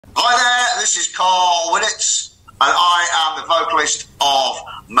Hi there, this is Karl Willetts, and I am the vocalist of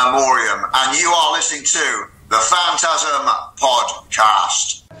Memoriam, and you are listening to the FANTASM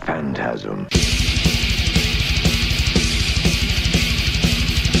Podcast. Phantasm.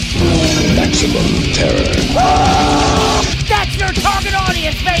 Maximum terror. That's your target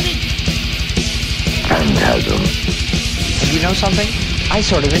audience, baby! Phantasm. You know something? I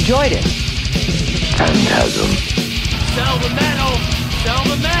sort of enjoyed it. Phantasm. Sell the metal! Sell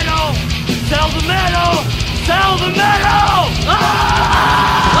the metal! Sell the metal! Sell the metal!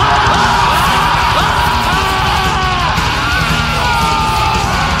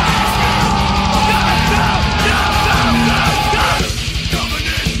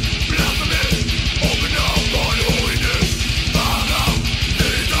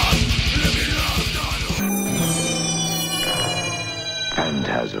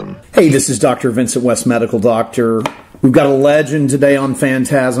 Phantasm. Hey, this is Dr. Vincent West, Medical Doctor. We've got a legend today on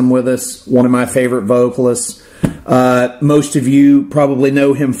Phantasm with us, one of my favorite vocalists. Most of you probably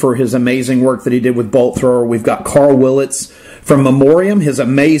know him for his amazing work that he did with Bolt Thrower. We've got Karl Willetts from Memoriam, his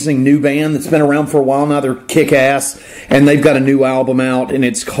amazing new band that's been around for a while now. They're kick-ass, and they've got a new album out, and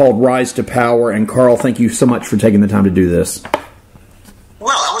it's called Rise to Power. And Karl, thank you so much for taking the time to do this.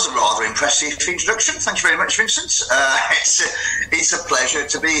 Well, that was a rather impressive introduction. Thank you very much, Vincent. It's a pleasure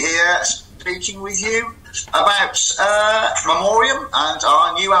to be here speaking with you about Memoriam and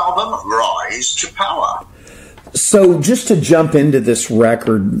our new album, Rise to Power. So just to jump into this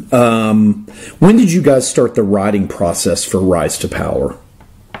record, when did you guys start the writing process for Rise to Power?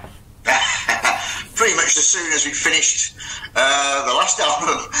 Pretty much as soon as we finished the last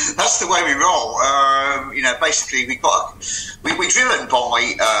album. That's the way we roll. Basically we're driven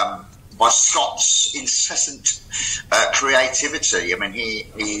by Scott's incessant creativity. I mean, he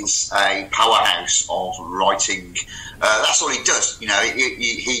is a powerhouse of writing. That's all he does.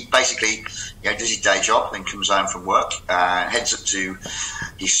 He basically does his day job, then comes home from work, heads up to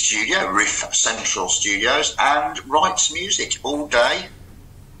his studio, Riff Central Studios, and writes music all day,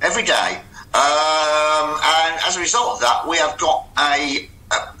 every day. And as a result of that, we have got a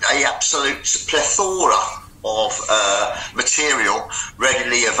absolute plethora of material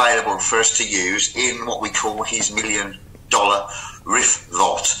readily available for us to use in what we call his $1 million riff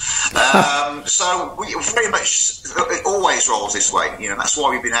vault. So we very much, it always rolls this way. That's why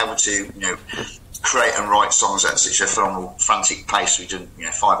we've been able to, create and write songs at such a phenomenal, frantic pace. We've done,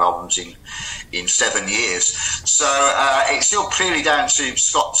 5 albums in 7 years. So it's still clearly down to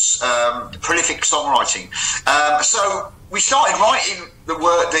Scott's prolific songwriting. So we started writing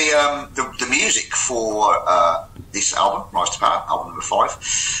the music for this album, Rise to Power, album number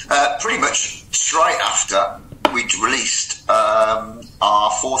 5, pretty much straight after we'd released our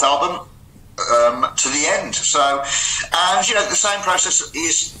 4th album, To the End. So, and the same process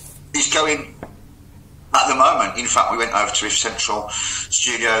is going at the moment. In fact, we went over to Riff Central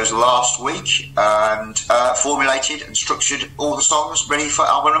Studios last week and formulated and structured all the songs ready for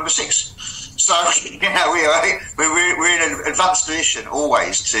album number 6. So, we're in an advanced position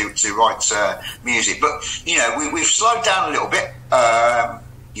always to write music. But, we've slowed down a little bit.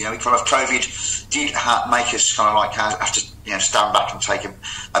 We kind of, COVID did make us kind of like have to, stand back and take a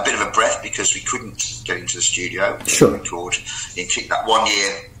bit of a breath because we couldn't get into the studio. Sure. Record and kick that 1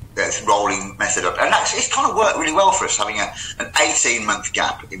 year rolling method up. And it's kind of worked really well for us, having an 18-month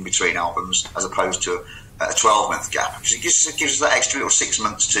gap in between albums as opposed to a 12-month gap, because it gives us that extra little 6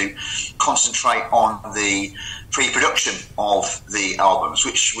 months to concentrate on the pre-production of the albums,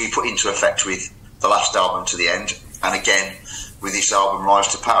 which we put into effect with the last album, To the End, and again with this album, Rise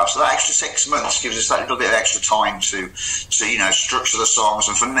to Power. So that extra 6 months gives us that little bit of extra time to structure the songs.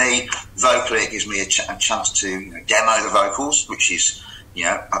 And for me, vocally, it gives me a chance to demo the vocals, which is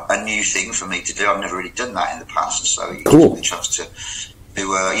a new thing for me to do. I've never really done that in the past, so it gives me a chance to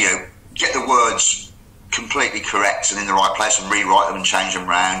get the words completely correct and in the right place and rewrite them and change them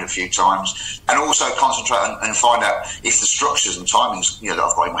around a few times, and also concentrate and find out if the structures and timings that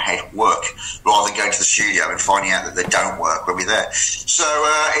I've got in my head work, rather than going to the studio and finding out that they don't work when we're there. So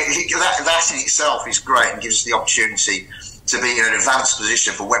that in itself is great and gives us the opportunity to be in an advanced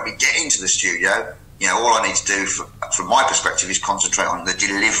position for when we get into the studio. All I need to do from my perspective is concentrate on the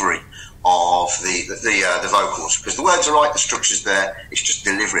delivery of the vocals, because the words are right, the structure's there, it's just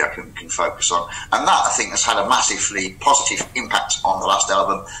delivery I can focus on. And that, I think, has had a massively positive impact on the last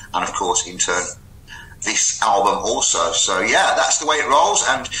album, and of course in turn this album also. So yeah, that's the way it rolls,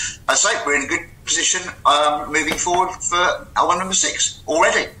 and as I say, we're in a good position moving forward for album number 6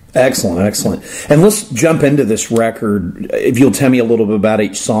 already. Excellent. And let's jump into this record. If you'll tell me a little bit about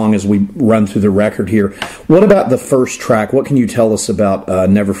each song as we run through the record here. What about the first track? What can you tell us about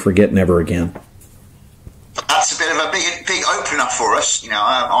Never Forget, Never Again? That's a bit of a big opener for us.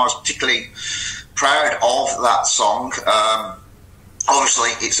 I was particularly proud of that song. Obviously,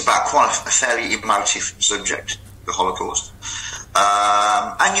 it's about quite a fairly emotive subject, the Holocaust.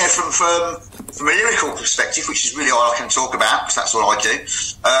 And from a lyrical perspective, which is really all I can talk about, because that's what I do,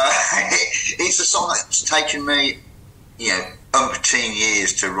 it's a song that's taken me, umpteen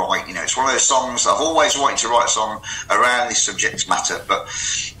years to write. It's one of those songs I've always wanted to write a song around this subject matter, but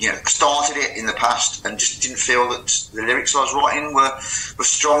started it in the past and just didn't feel that the lyrics I was writing were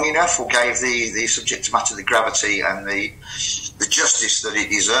strong enough, or gave the subject matter the gravity and the justice that it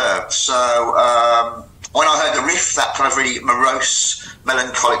deserved. So when I heard the riff, that kind of really morose,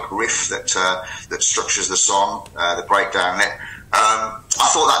 melancholic riff that structures the song, the breakdown there, I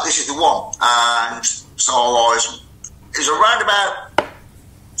thought that this is the one. And so it was around about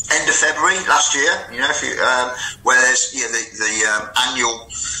end of February last year, where there's the annual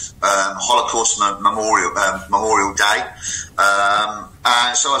Holocaust Memorial Day.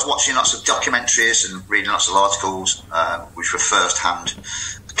 And so I was watching lots of documentaries and reading lots of articles, which were first-hand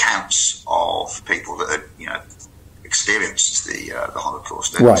accounts of people that had, experienced the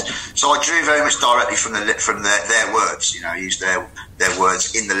Holocaust. And so I drew very much directly from their words. Used their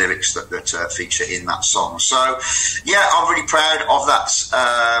words in the lyrics that feature in that song. So yeah, I'm really proud of that.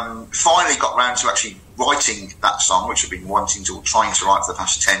 Finally got round to actually writing that song, which I've been trying to write for the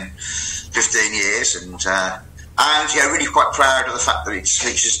past 10-15 years, and really quite proud of the fact that it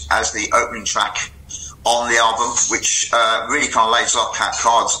features as the opening track on the album, which really kind of lays our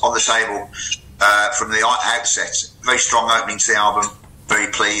cards on the table from the outset. Very strong opening to the album.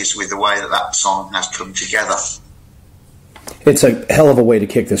 Very pleased with the way that song has come together. It's a hell of a way to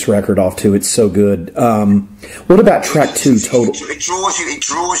kick this record off too. It's so good. What about track 2, Total? It draws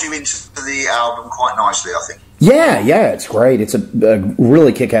you into the album quite nicely, I think. Yeah, it's great. It's a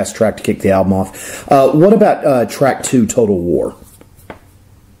really kick-ass track to kick the album off. What about track 2, Total War?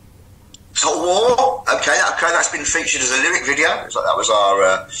 Total War, okay, that's been featured as a lyric video. That was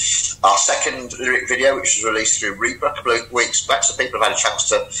our second lyric video, which was released through Reaper a couple of weeks back, so people have had a chance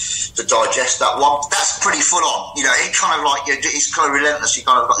to digest that one. That's pretty full on, it kind of like, it's kind of relentless. You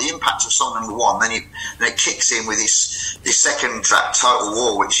kind of got the impact of song number one, then it kicks in with this second track, Total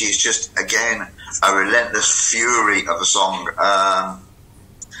War, which is just, again, a relentless fury of a song.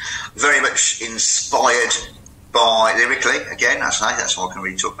 Very much inspired by, lyrically, again, that's all I can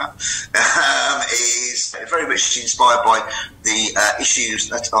really talk about, is very much inspired by the issues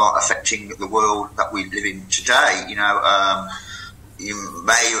that are affecting the world that we live in today. You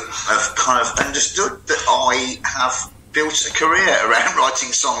may have kind of understood that I have built a career around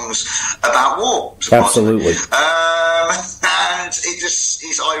writing songs about war. Absolutely. And it just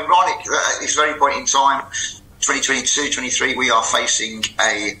is ironic that at this very point in time, 2022, 23, we are facing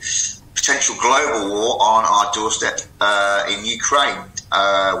a potential global war on our doorstep in Ukraine,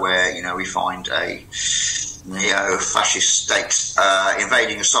 where we find a neo-fascist state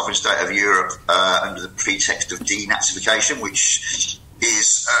invading a sovereign state of Europe under the pretext of denazification, which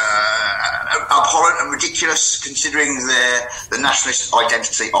is abhorrent and ridiculous, considering the nationalist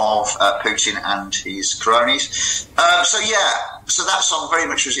identity of Putin and his cronies. So that song very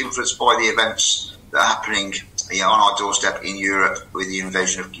much was influenced by the events that are happening on our doorstep in Europe with the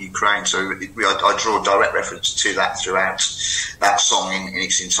invasion of Ukraine. So I draw a direct reference to that throughout that song in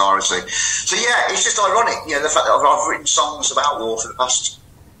its entirety. So yeah, it's just ironic, the fact that I've written songs about war for the past,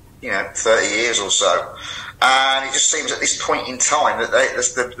 30 years or so. And it just seems at this point in time that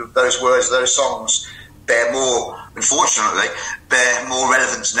those words, those songs unfortunately, bear more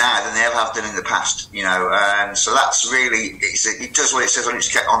relevance now than they ever have done in the past, and so that's really, it does what it says on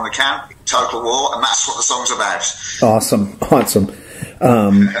the can, Total War, and that's what the song's about. Awesome.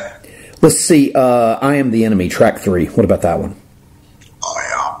 Let's see, I Am the Enemy, track 3. What about that one? I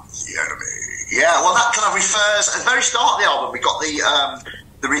Am the Enemy. Yeah, well, that kind of refers, at the very start of the album, we got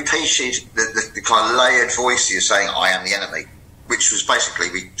the repeated, the kind of layered voices saying, I am the enemy, which was basically,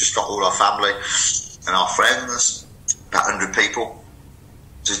 we just got all our family and our friends, about 100 people,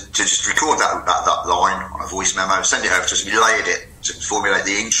 to just record that line on a voice memo, send it over to us. We layered it to formulate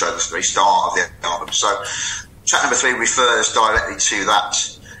the intro at the very start of the album. So track number 3 refers directly to that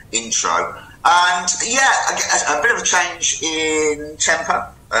intro. And yeah, a bit of a change in tempo,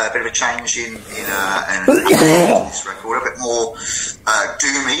 a bit of a change in this record, a bit more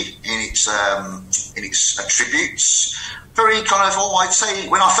doomy in its attributes. very kind of, I'd say,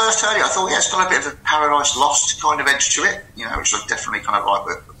 when I first heard it, I thought, yeah, it's got a bit of a Paradise Lost kind of edge to it, you know, which I definitely kind of like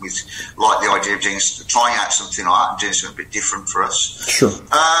the idea of trying out something like that and doing something a bit different for us. Sure.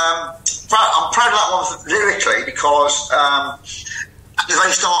 But I'm proud of that one lyrically because at the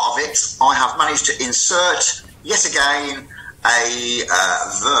very start of it, I have managed to insert, yet again, a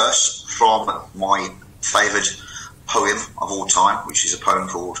verse from my favoured poem of all time, which is a poem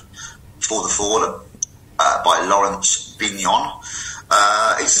called For the Fallen by Lawrence Bignon.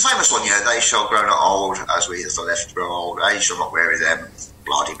 It's the famous one, you know, they shall grow not old as we as the left grow old, age shall not weary them,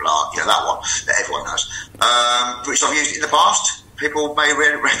 blah de blah, you know, that one that everyone knows, which I've used in the past. People may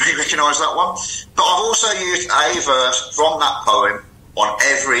recognise that one, but I've also used a verse from that poem on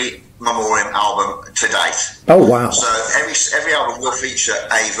every Memoriam album to date. Oh wow! So every album will feature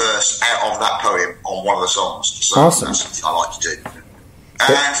a verse out of that poem on one of the songs. So awesome. That's something I like to do.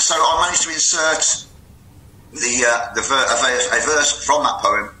 And so I managed to insert a verse from that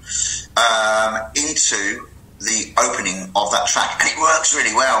poem into the opening of that track, and it works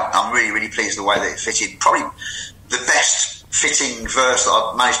really well. I'm really, really pleased with the way that it fitted. Probably the best fitting verse that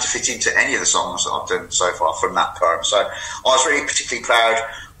I've managed to fit into any of the songs that I've done so far from that poem. So I was really particularly proud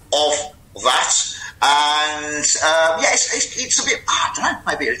of that. And yeah, it's a bit, I don't know,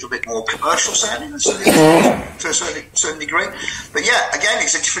 maybe a little bit more commercial sounding to a certain degree. But yeah, again,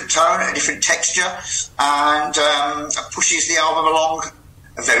 it's a different tone, a different texture, and pushes the album along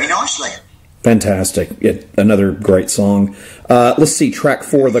very nicely. Fantastic. Yeah, another great song. Let's see, track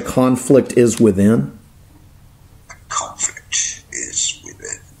 4, The Conflict Is Within. The Conflict Is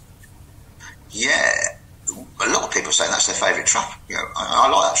Within. Yeah. A lot of people say that's their favourite track. You know, I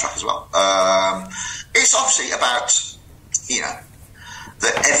like that track as well. It's obviously about, you know,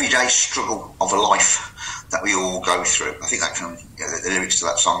 the everyday struggle of a life that we all go through. I think that can, you know, the lyrics to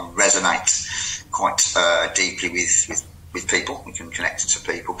that song resonate quite deeply with people. We can connect to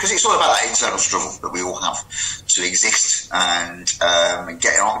people because it's all about that internal struggle that we all have to exist and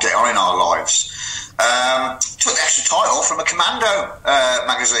get on in our lives. Took the actual title from a Commando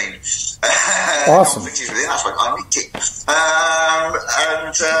magazine. Awesome. That's why I nicked it.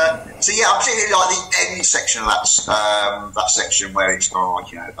 So yeah, I particularly like the end section of that section where it's kind of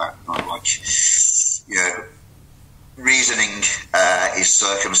like, you know, about kind of like, you know, reasoning is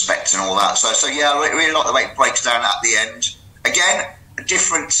circumspect and all that. So yeah, I really like the way it breaks down at the end. Again, a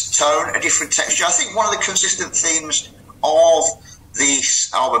different tone, a different texture. I think one of the consistent themes of this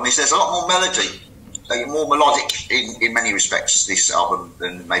album is there's a lot more melody. More melodic in many respects, this album,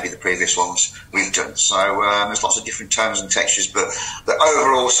 than maybe the previous ones we've done. So there's lots of different tones and textures, but the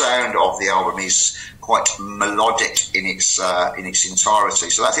overall sound of the album is quite melodic in its entirety.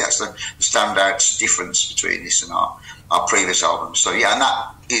 So I think that's the standout difference between this and our previous albums. So yeah, and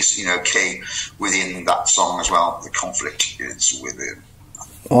that is, you know, key within that song as well. The conflict is within.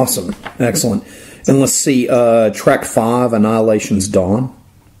 Awesome, excellent. And let's see, track 5, Annihilation's Dawn.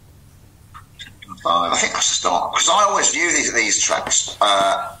 I think that's the start, because I always view these tracks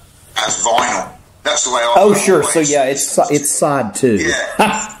as vinyl. That's the way I. Oh, sure. So yeah, it's side 2.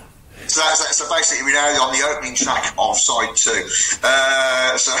 Yeah. so basically, we're now on the opening track of side 2. So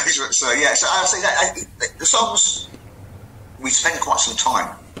yeah. So I say that the songs, we spend quite some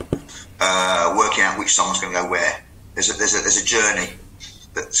time working out which song's going to go where. There's a journey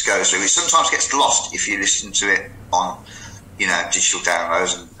that goes through. It sometimes gets lost if you listen to it on, you know, digital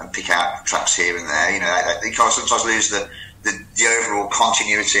downloads and pick out tracks here and there. You know, they kind of sometimes lose the overall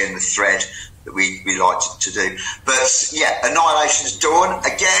continuity and the thread that we like to do. But yeah, Annihilation's Dawn,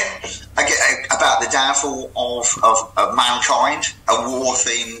 again about the downfall of mankind, a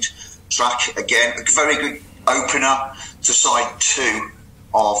war-themed track. Again, a very good opener to side 2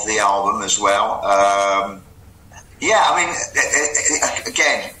 of the album as well. Yeah, I mean,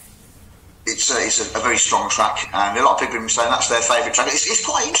 again, it's a very strong track, and a lot of people have been saying that's their favourite track. It's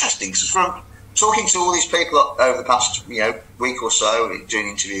quite interesting, because from talking to all these people over the past, you know, week or so, doing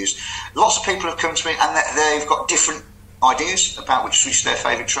interviews, lots of people have come to me and they've got different ideas about which is their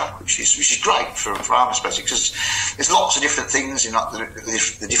favourite track, which is great from our perspective, because there's lots of different things in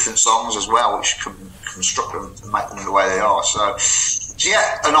the different songs as well, which can construct them and make them the way they are. So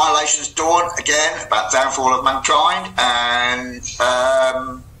yeah, Annihilation's Dawn, again about downfall of mankind, and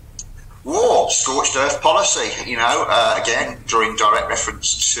war, scorched earth policy, you know, again drawing direct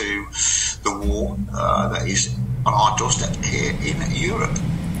reference to the war that is on our doorstep here in Europe.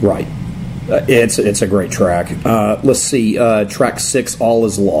 Right. It's a great track. Let's see, track 6, All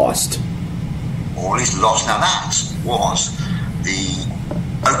Is Lost. All Is Lost. Now that was the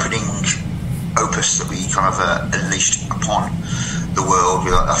opening opus that we kind of unleashed upon the world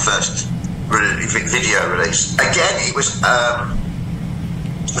with our first video release. Again, it was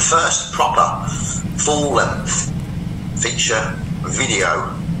the first proper full-length feature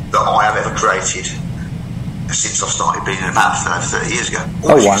video that I have ever created since I started being in a band 30 years ago.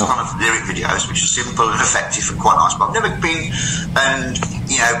 Always used kind of lyric videos, which are simple and effective and quite nice, but I've never been and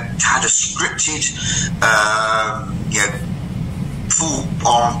had a scripted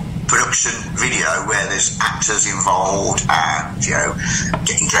full-on production video where there's actors involved and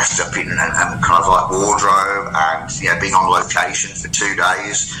getting dressed up in and kind of like wardrobe and being on location for 2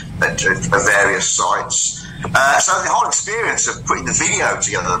 days at various sites. So the whole experience of putting the video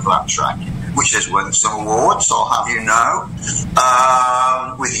together for that track, which has won some awards, I'll have you know,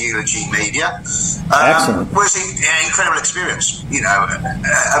 with Eulogy Media, was an incredible experience.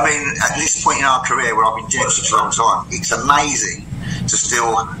 I mean, at this point in our career where I've been doing it such a long time, it's amazing to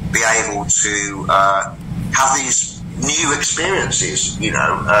still be able to have these new experiences. You'd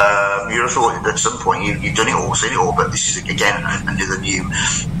have thought at some point you've done it all, seen it all, but this is again another new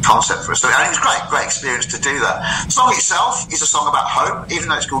concept for us. So, and it was great experience to do that. The song itself is a song about hope, even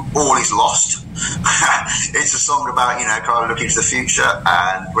though it's called All Is Lost. It's a song about kind of looking to the future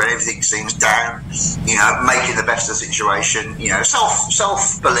and when everything seems down, making the best of the situation.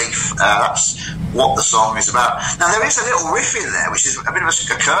 Self belief. That's what the song is about. Now there is a little riff in there, which is a bit of a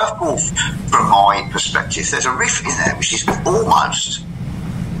curveball from my perspective. There's a riff in there which is almost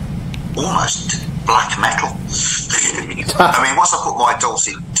black metal. I mean, once I put my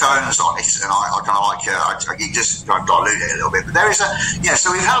dulcet tones on it, and I kind of like you just kind of dilute it a little bit. But there is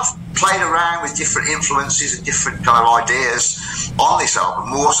so we have played around with different influences and different kind of ideas on this album,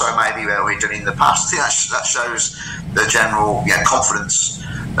 more so maybe than we've done in the past. I think that shows the general confidence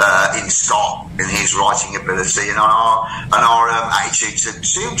in Scott, in his writing ability, and our attitude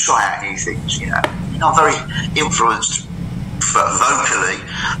to try out new things. I'm very influenced vocally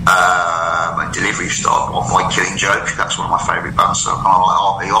and delivery style of my Killing Joke. That's one of my favourite bands, so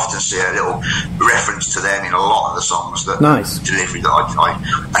you often see a little reference to them in a lot of the songs that delivery that I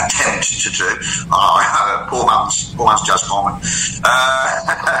attempt to do. Poor man's Jazz Coleman.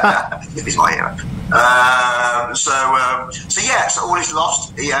 He's my hero. So All Is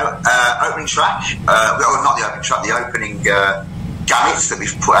Lost, opening track, not the opening track, the opening gamut that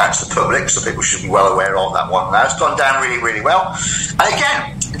we've put out to the public, so people should be well aware of that one now. It's gone down really, really well. And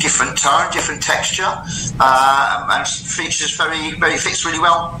again, different tone, different texture, and features fits really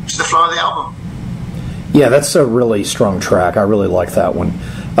well to the flow of the album. Yeah, that's a really strong track. I really like that one.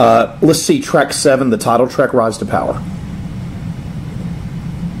 Let's see, track 7, the title track, Rise to Power.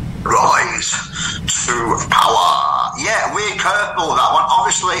 Rise to Power. Yeah, weird curveball, that one.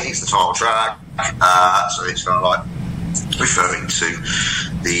 Obviously, it's the title track, so it's kind of like referring to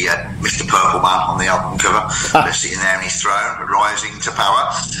the Mr. Purple Man on the album cover. They're sitting there in his throne, rising to power.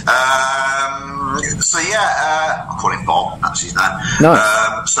 I call him Bob, that's his name. Nice.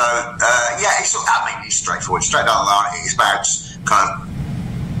 It's straightforward, straight down the line. It's about kind of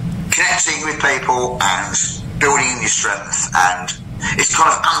connecting with people and building your strength, and it's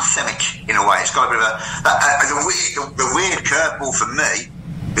kind of anthemic in a way. It's got a bit of the weird curveball for me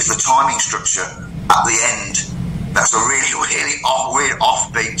is the timing structure at the end. That's a really weird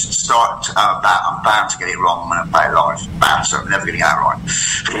offbeat start. I'm bound to get it wrong when I play it live. Bound, so I'm never going to get it right.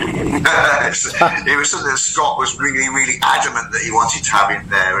 It was something that Scott was really, really adamant that he wanted to have in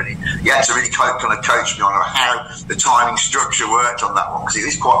there, and he had to really kind of coach me on how the timing structure worked on that one, because it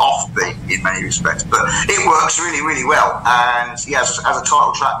is quite offbeat in many respects, but it works really, really well. And as a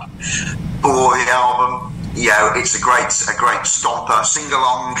title track for the album, it's a great stomper, sing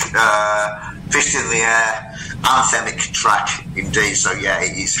along, fist in the air, anthemic track indeed. So it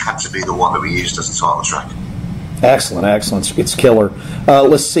had to be the one that we used as a title track. Excellent. It's killer.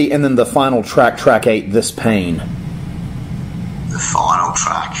 Let's see, and then the final track, track 8, This Pain. The final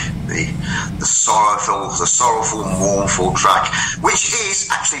track, the sorrowful, mournful track, which is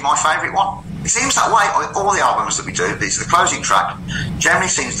actually my favourite one. It seems that way on all the albums that we do. The closing track generally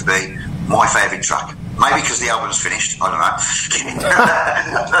seems to be my favourite track. Maybe because the album's finished, I don't know.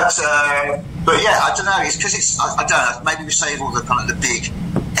 But I don't know. It's because I don't know. Maybe we save all the kind of the big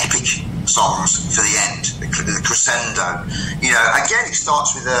epic songs for the end, the crescendo. Again, it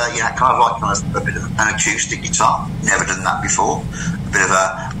starts with a a bit of an acoustic guitar. Never done that before. A bit of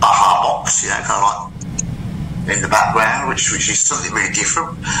a Baja box, kind of like in the background, which is something really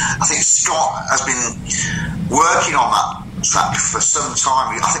different. I think Scott has been working on that track for some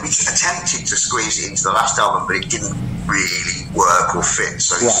time. I think we attempted to squeeze it into the last album, but it didn't really work or fit,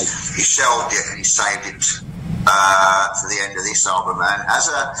 so he shelved it and he saved it for the end of this album. And as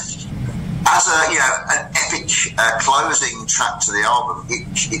as an epic closing track to the album,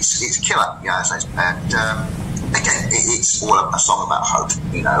 it's a killer, and again, it's all a song about hope,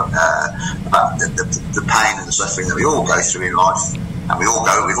 about the pain and the suffering that we all go through in life, and we've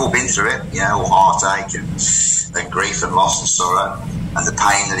all been through it, all heartache and grief and loss and sorrow, and the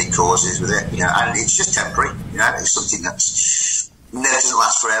pain that it causes with it, and it's just temporary, it's something that's never doesn't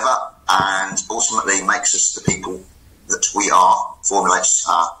last forever, and ultimately makes us the people that we are, formulates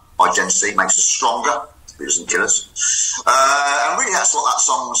our identity, makes us stronger. It doesn't kill us, and really that's what that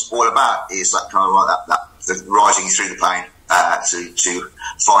song's all about. Is that kind of like that the rising through the pain to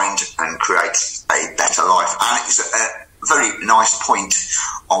find and create a better life, and it's a very nice point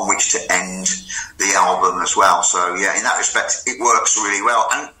on which to end the album as well. So yeah, in that respect, it works really well,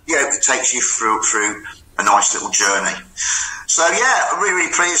 and it takes you through a nice little journey. So yeah, I'm really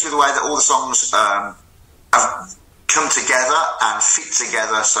pleased with the way that all the songs have come together and fit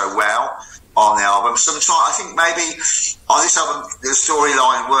together so well on the album. Sometimes I think maybe on this album the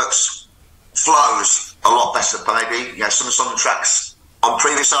storyline flows a lot better. Maybe some of the tracks on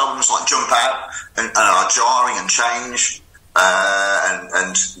previous albums like Jump Out and are jarring and change,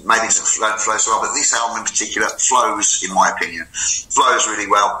 and maybe it doesn't flow so well. But this album in particular flows, in my opinion, flows really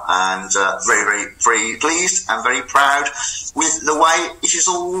well, and very, very pleased and very proud with the way it has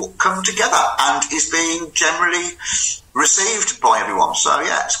all come together and is being generally received by everyone. So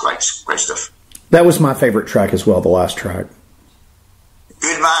yeah, it's great stuff. That was my favorite track as well, the last track.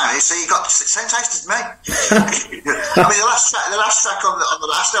 Good man. So you got the same taste as me. I mean, the last track on the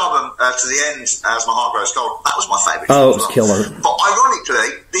last album, To the End, As My Heart Grows Cold, that was my favourite. Oh, it was killer. But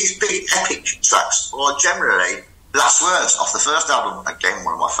ironically, these big epic tracks are generally last words off the first album. Again,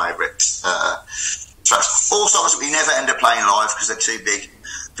 one of my favourite tracks. All songs that we never end up playing live because they're too big.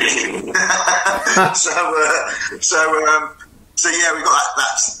 So yeah, we've got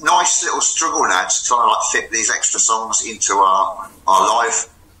that nice little struggle now to try and fit these extra songs into our live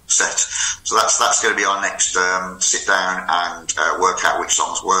set. So that's going to be our next sit down and work out which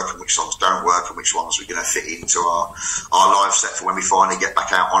songs work and which songs don't work and which ones we're going to fit into our live set for when we finally get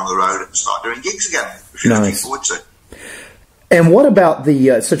back out on the road and start doing gigs again, which we're looking forward to. And what about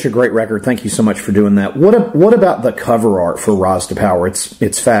the such a great record? Thank you so much for doing that. What about the cover art for Rise to Power?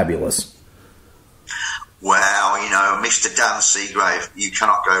 It's fabulous. Well, Mr. Dan Seagrave, you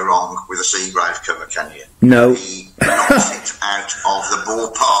cannot go wrong with a Seagrave cover, can you? No. He knocks it out of the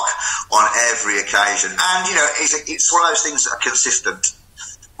ballpark on every occasion. And, it's one of those things that are consistent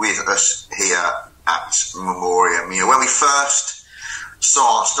with us here at Memoriam. When we first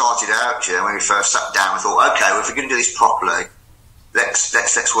started out, when we first sat down, we thought, okay, well, if we're going to do this properly,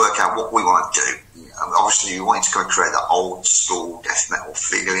 let's work out what we want to do. Obviously, we wanted to kind of create that old school death metal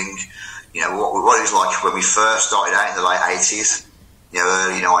feeling. What it was like when we first started out in the late 80s,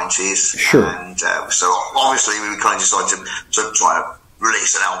 early 90s. Sure. And so obviously we kind of decided to try to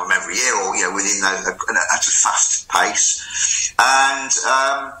release an album every year or, within at a fast pace. And,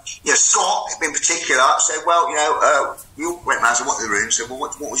 Scott in particular said, well, we all went round to the room and said, well,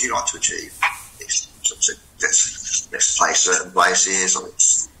 what would you like to achieve? Let's play certain places. Or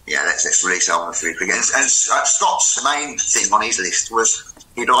let's release an album every week again. And Scott's main thing on his list was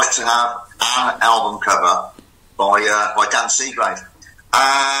he'd like to have an album cover by Dan Seagrave.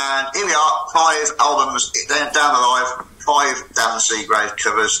 And here we are, 5 albums down the line, 5 Dan Seagrave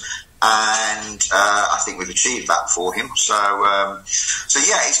covers, and I think we've achieved that for him. So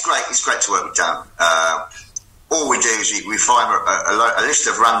yeah, it's great. It's great to work with Dan. All we do is we find a list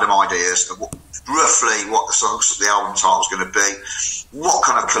of random ideas of roughly what the album title is going to be, what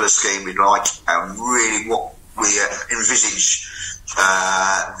kind of colour scheme we'd like, and really what we envisage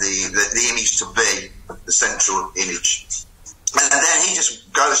the image to be, the central image. And then he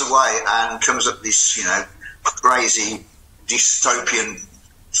just goes away and comes up with this, crazy dystopian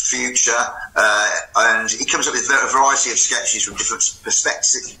future, and he comes up with a variety of sketches from different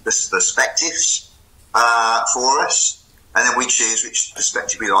perspectives for us, and then we choose which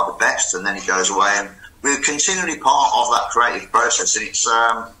perspective we like the best, and then he goes away, and we're continually part of that creative process, and it's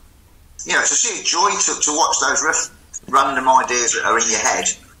it's a sheer joy to watch those random ideas that are in your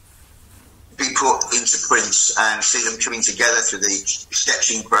head be put into print and see them coming together through the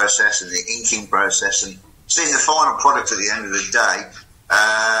sketching process and the inking process, and seeing the final product at the end of the day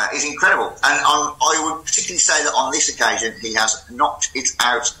is incredible. And I would particularly say that on this occasion he has knocked it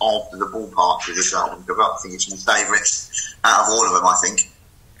out of the ballpark with this album. I think it's my favourite out of all of them, I think.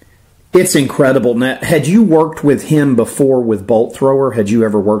 It's incredible. Now, had you worked with him before with Bolt Thrower? Had you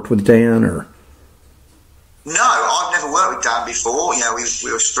ever worked with Dan? Or no, I've never worked with Dan before. We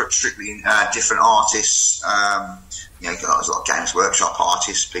were strictly different artists. you know, there's a lot of Games Workshop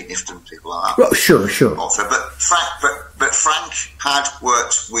artists, Pete Nifton, people like that. Well, sure. But Frank had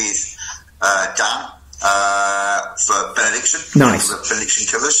worked with Dan for Benediction. Nice. For Benediction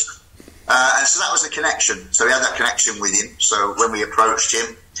covers. And so that was the connection. So we had that connection with him. So when we approached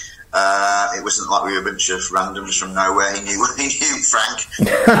him, it wasn't like we were a bunch of randoms from nowhere. He knew Frank.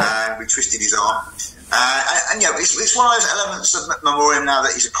 We twisted his arm. And you know, it's one of those elements of Memoriam now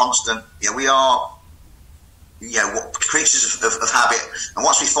that is a constant. You know, we are, you know, creatures of habit. And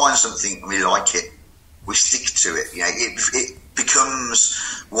once we find something and we like it, we stick to it. You know, it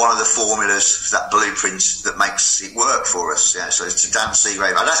becomes one of the formulas, that blueprint that makes it work for us. Yeah, so to Dan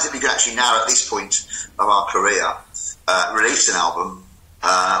Seagrave, I don't think we could actually now, at this point of our career, release an album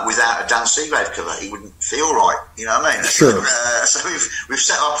without a Dan Seagrave cover. He wouldn't feel right, you know what I mean? Sure. So we've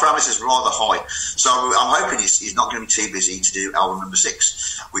set our parameters rather high. So I'm hoping he's not going to be too busy to do album number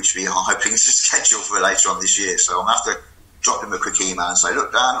 6, which we are hoping to schedule for later on this year. So I'm going to have to drop him a quick email and say,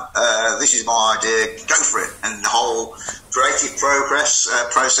 look, Dan, this is my idea, go for it. And the whole creative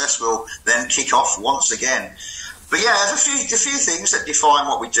process will then kick off once again. But yeah, there's a few things that define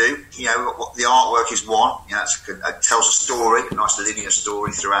what we do. You know, what the artwork is one. You know, it tells a story, a nice linear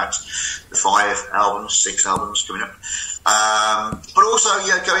story throughout the 6 albums coming up. But also,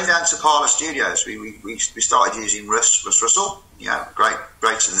 yeah, going down to Parlour Studios, we started using Russ Russell. Yeah, great,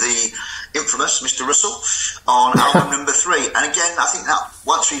 the infamous Mr. Russell on album number 3. And again, I think that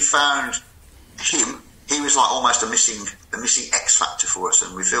once we found him, he was like almost a missing X factor for us,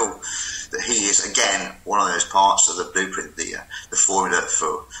 and we feel that he is again one of those parts of the blueprint, the formula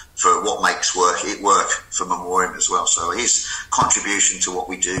for what makes work for Memoriam as well. So his contribution to what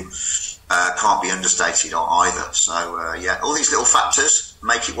we do can't be understated either. So yeah, all these little factors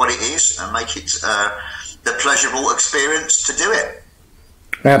make it what it is, and make it the pleasurable experience to do it.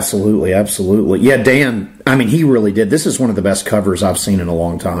 Absolutely. Yeah, Dan, I mean, he really did. This is one of the best covers I've seen in a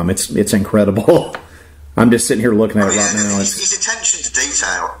long time. It's incredible. I'm just sitting here looking at it right now. His attention to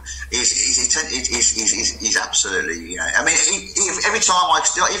detail is absolutely, you know, I mean, every time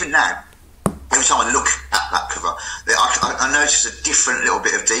even now, every time I look at that cover, I notice a different little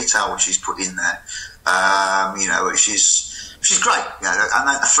bit of detail which he's put in there, you know, which is great. You know,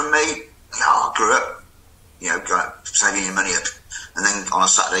 and for me, you know, I grew up, you know, saving your money up, and then on a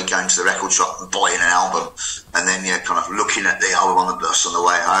Saturday going to the record shop and buying an album, and then, you know, kind of looking at the album on the bus on the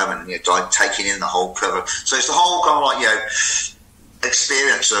way home, and, you know, taking in the whole cover. So it's the whole kind of like, you know,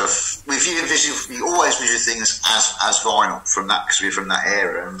 experience of, we always view things as vinyl from that, because we're from that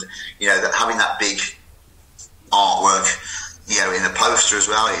era, and, you know, that having that big artwork, you know, in the poster as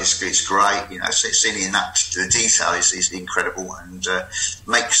well, it's great. You know, so seeing in that, the detail is incredible, and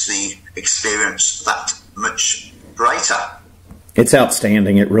makes the experience that much greater. It's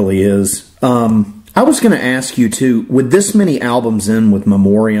outstanding. It really is. I was going to ask you too, with this many albums in with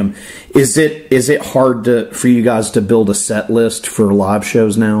Memoriam, is it hard for you guys to build a set list for live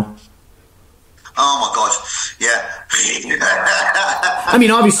shows now? Oh my God, yeah. I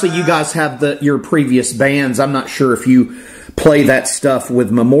mean, obviously you guys have your previous bands. I'm not sure if you play that stuff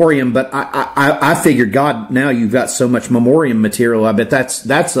with Memoriam, but I figured, God, now you've got so much Memoriam material. I bet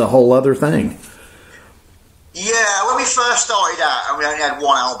that's a whole other thing. Yeah, when we first started out, and we only had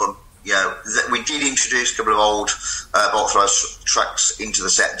one album, you know, we did introduce a couple of old Bolt Throws tracks into the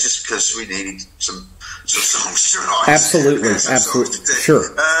set, just because we needed some songs to write. Absolutely. Sure.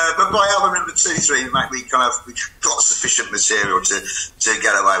 But by album number 2, 3, we got sufficient material to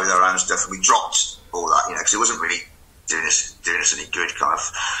get away with our own stuff, and we dropped all that, you know, because it wasn't really doing us any good, kind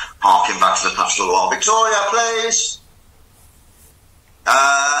of harking back to the past a little while. Victoria, please.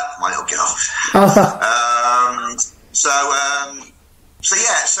 My little girl. So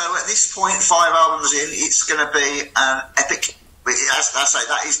at this point, 5 albums in, it's going to be an epic. As I say,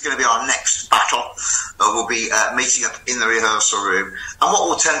 that is going to be our next battle. We'll be meeting up in the rehearsal room, and what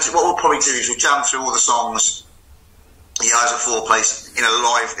we'll probably do is we'll jam through all the songs, you know, as a foreplace in a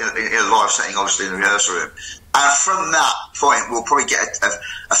live setting, obviously in the rehearsal room. And from that point, we'll probably get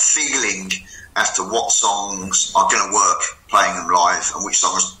a feeling as to what songs are going to work playing them live, and which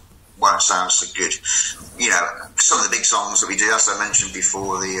songs won't sound so good. You know, some of the big songs that we do, as I mentioned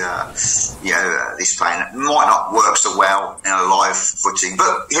before, this playing might not work so well in a live footing,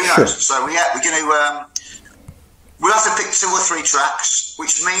 but who knows? Sure. So we're going to we'll have to pick 2 or 3 tracks,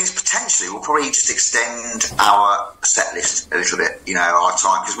 which means potentially we'll probably just extend our set list a little bit. You know, our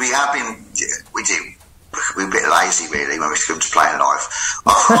time, because we're a bit lazy really when we come to playing live.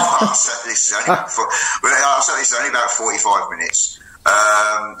 Our set list is only about 45 minutes.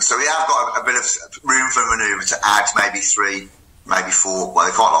 So we have got a bit of room for manoeuvre to add maybe 3 maybe 4. Well,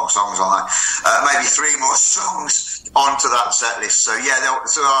 they're quite long songs, aren't they? Maybe 3 more songs onto that set list. So yeah,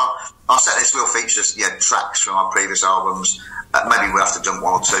 so our set list will feature tracks from our previous albums. Maybe we'll have to dump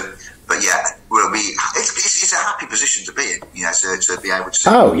 1 or 2. But yeah, we'll be. It's a happy position to be in, to be able to.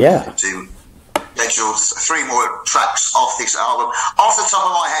 Oh yeah. To schedule 3 more tracks off this album. Off the top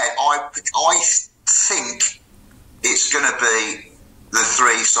of my head, I think it's going to be the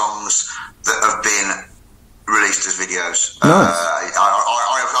 3 songs that have been released as videos. Nice. I've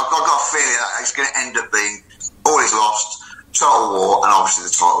got a feeling that it's going to end up being All Is Lost, Total War, and obviously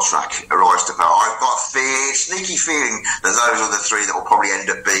the title track, Arise to Power. I've got a sneaky feeling that those are the 3 that will probably end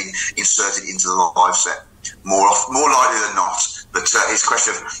up being inserted into the live set. More likely than not. But it's a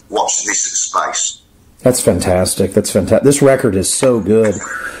question of watch this space. That's fantastic. This record is so good.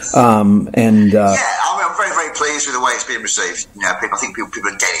 I'm very, very pleased with the way it's been received. I think people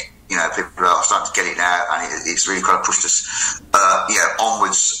are getting it. People are starting to get it now, and it's really kind of pushed us,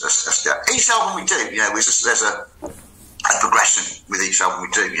 onwards. Each album we do, there's a progression with each album we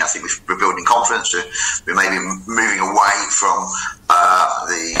do. I think we're building confidence. We're maybe moving away from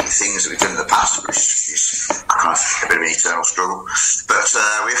the things that we've done in the past, which is kind of a bit of an eternal struggle. But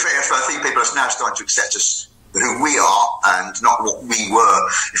I think people are now starting to accept us for who we are and not what we were,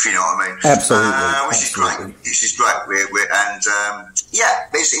 if you know what I mean. Absolutely. Which is great.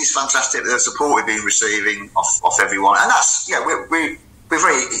 It's fantastic. The support we've been receiving off everyone, and that's we're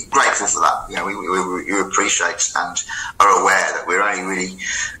very grateful for that. We appreciate and are aware that we're only really in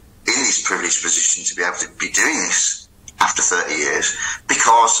this privileged position to be able to be doing this after 30 years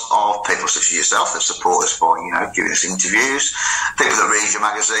because of people such as yourself that support us by, giving us interviews, people that read your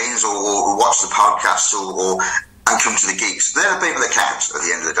magazines or watch the podcasts and come to the gigs. They're the people that count at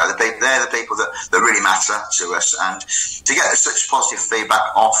the end of the day. They're the people that really matter to us, and to get such positive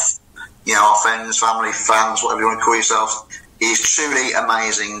feedback off, our friends, family, fans, whatever you want to call yourself, is truly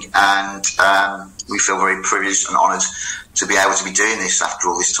amazing, and we feel very privileged and honoured to be able to be doing this after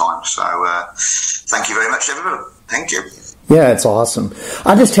all this time. So thank you very much, everybody. Thank you. Yeah, it's awesome.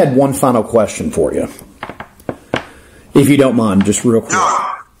 I just had one final question for you, if you don't mind, just real quick.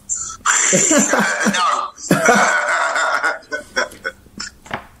 No. No.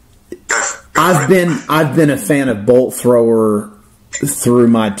 I've been a fan of Bolt Thrower through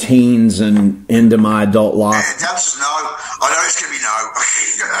my teens and into my adult life. The answer's no. I know it's going to be no.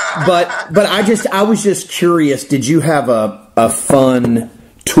 but I was just curious. Did you have a fun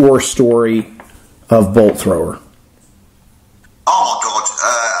tour story of Bolt Thrower? Oh my God!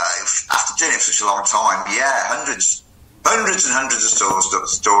 After doing it for such a long time, hundreds and hundreds of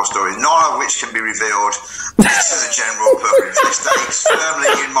store stories, none of which can be revealed to the general public. They stay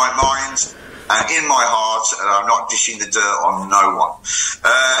firmly in my mind and in my heart, and I'm not dishing the dirt on no one.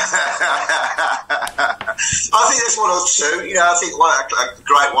 I think there's 1 or 2. I think a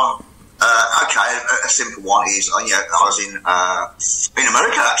great one. A simple one is, I was in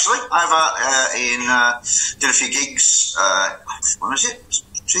America actually. Did a few gigs. When was it?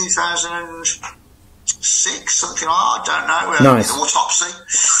 2006, something like that. I don't know. Nice. Autopsy,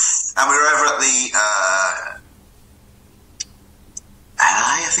 and we were over at the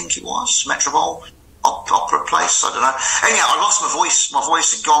LA, I think it was Metropole opera place. I don't know. Anyhow, I lost my voice. My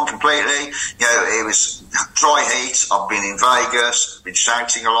voice had gone completely. It was dry heat. I've been in Vegas, been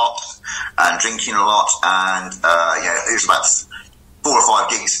shouting a lot and drinking a lot, and it was about 4 or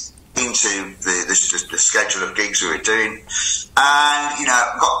 5 gigs into the schedule of gigs we were doing, and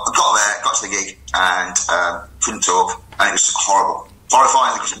got there, got to the gig, and couldn't talk, and it was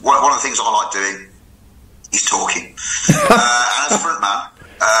horrifying. Because one of the things I like doing is talking, and as a front man.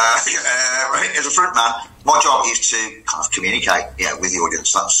 As a front man, my job is to kind of communicate, with the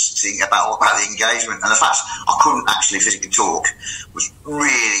audience. That's the thing about the engagement, and the fact I couldn't actually physically talk was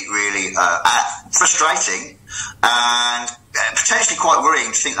really, really frustrating, and potentially quite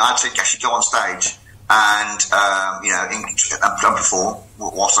worrying to think that I had to actually go on stage and and perform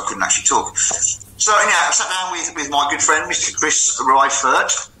whilst I couldn't actually talk. So I sat down with my good friend, Mr. Chris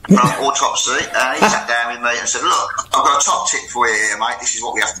Ryford from Autopsy, and he sat down with me and said, "Look, I've got a top tip for you here, mate. This is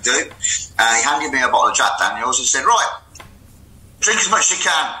what we have to do." And he handed me a bottle of Jack Daniels and said, "Right, drink as much as you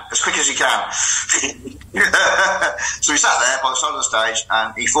can, as quick as you can." So we sat there by the side of the stage,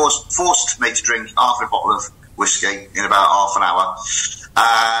 and he forced me to drink half a bottle of whiskey in about half an hour.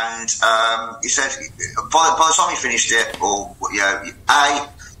 And he said, by the time he finished it,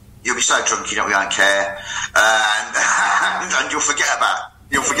 you'll be so drunk you don't really care, and you'll forget about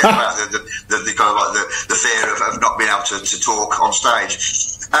the kind of like the fear of not being able to talk on stage.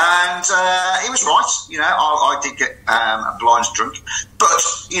 And he was right. I did get blind drunk, but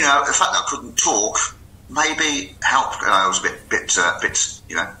the fact that I couldn't talk maybe helped. I was a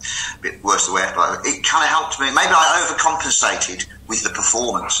bit worse aware, but it kind of helped me. Maybe I overcompensated with the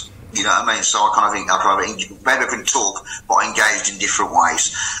performance. You know what I mean? So I kind of think maybe I couldn't talk, but I engaged in different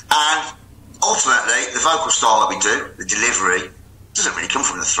ways. And ultimately, the vocal style that we do, the delivery, doesn't really come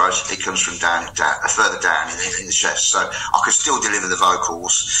from the throat. It comes from further down in the chest. So I could still deliver the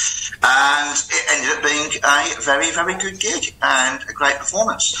vocals, and it ended up being a very, very good gig and a great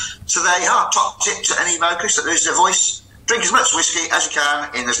performance. So there you are. Top tip to any vocalist that loses their voice: drink as much whiskey as you can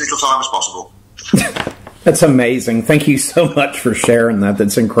in as little time as possible. That's amazing. Thank you so much for sharing that.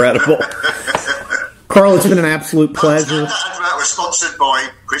 That's incredible. Karl, it's been an absolute pleasure. That advert was sponsored by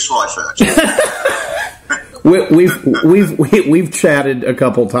Chris Wyford. We've chatted a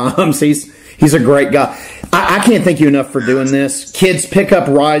couple times. He's a great guy. I can't thank you enough for doing this. Kids, pick up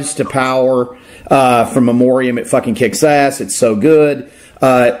Rise to Power from Memoriam. It fucking kicks ass. It's so good.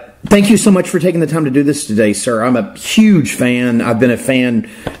 Thank you so much for taking the time to do this today, sir. I'm a huge fan. I've been a fan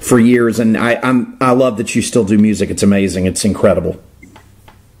for years, and I love that you still do music. It's amazing. It's incredible.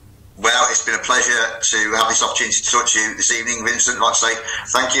 Well, it's been a pleasure to have this opportunity to talk to you this evening, Vincent. I'd like to say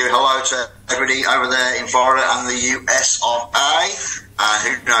thank you. Hello to everybody over there in Florida and the US of A. And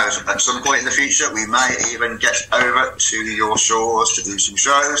who knows, at some point in the future, we may even get over to your shores to do some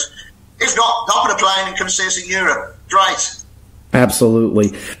shows. If not, hop on a plane and come see us in Europe. Great.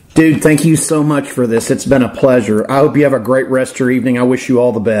 Absolutely. Dude, thank you so much for this. It's been a pleasure. I hope you have a great rest of your evening. I wish you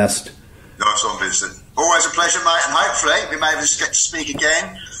all the best. Nice one, Vincent. Always a pleasure, mate. And hopefully we may even get to speak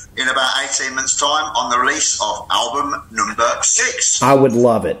again in about 18 months' time on the release of album number 6. I would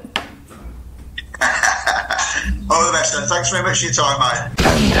love it. All the best, then. Thanks very much for your time, mate.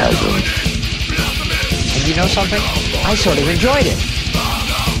 Phantasm. And you know something? I sort of enjoyed it.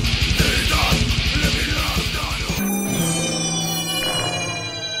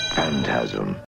 Phantasm.